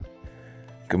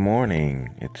Good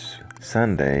morning. It's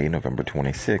Sunday, November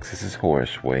 26th. This is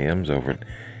Horace Williams over at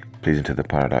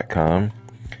pleasingtothepotter.com.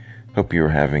 Hope you're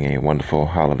having a wonderful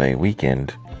holiday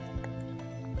weekend.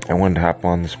 I wanted to hop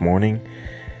on this morning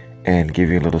and give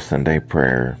you a little Sunday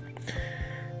prayer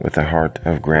with a heart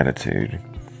of gratitude.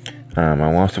 I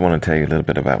also want to tell you a little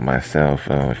bit about myself.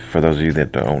 For those of you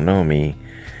that don't know me,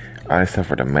 I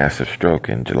suffered a massive stroke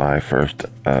in July 1st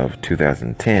of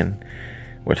 2010,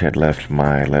 which had left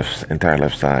my entire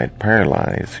left side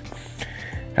paralyzed.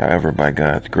 However, by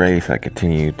God's grace, I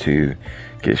continue to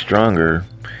get stronger.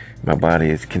 My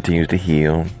body continues to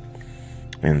heal,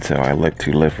 and so I look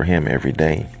to live for Him every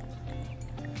day.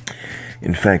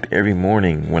 In fact, every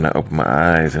morning when I open my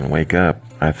eyes and wake up,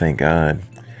 I thank God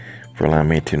for allowing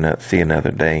me to not see another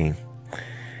day.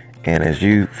 And as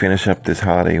you finish up this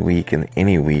holiday week and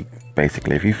any week,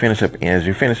 basically, as you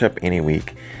finish up any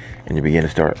week and you begin to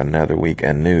start another week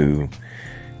anew,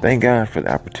 thank God for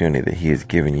the opportunity that He has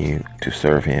given you to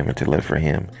serve Him and to live for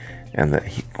Him, and that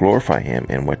glorify Him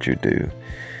in what you do.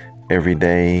 Every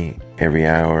day, every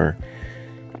hour,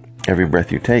 every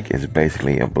breath you take is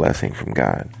basically a blessing from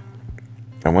God.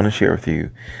 I want to share with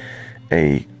you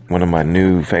one of my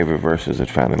new favorite verses that's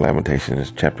found in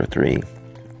Lamentations chapter 3. It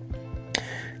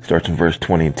starts in verse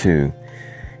 22,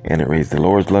 and it reads, "The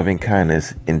Lord's loving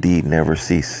kindness indeed never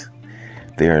cease.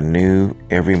 They are new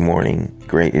every morning.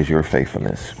 Great is your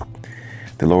faithfulness.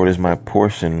 The Lord is my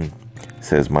portion,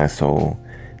 says my soul.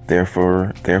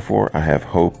 Therefore I have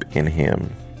hope in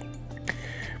Him."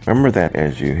 Remember that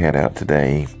as you head out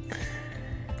today,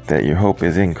 that your hope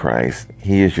is in Christ.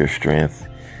 He is your strength.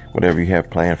 Whatever you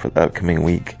have planned for the upcoming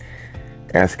week,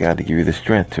 ask God to give you the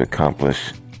strength to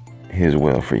accomplish His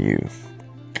will for you.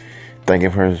 Thank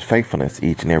Him for His faithfulness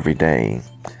each and every day.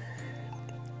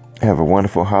 Have a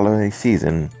wonderful holiday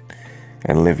season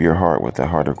and live your heart with a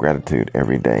heart of gratitude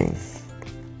every day.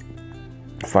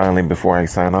 Finally, before I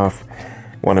sign off, I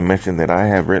want to mention that I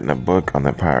have written a book on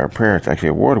the power of prayer. It's actually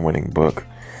an award-winning book.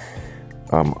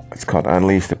 It's called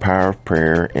Unleash the Power of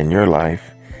Prayer in Your Life.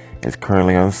 It's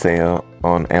currently on sale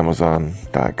on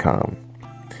Amazon.com.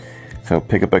 So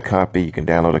pick up a copy. You can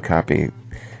download a copy.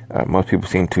 Most people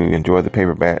seem to enjoy the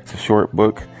paperback. It's a short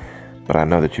book, but I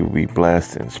know that you will be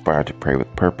blessed and inspired to pray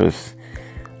with purpose.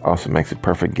 Also makes a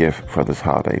perfect gift for this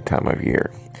holiday time of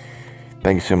year.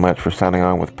 Thank you so much for signing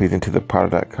on with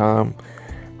pleasingtothepotter.com.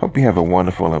 Hope you have a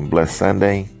wonderful and blessed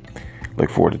Sunday. Look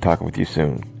forward to talking with you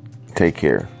soon. Take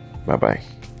care. Bye-bye.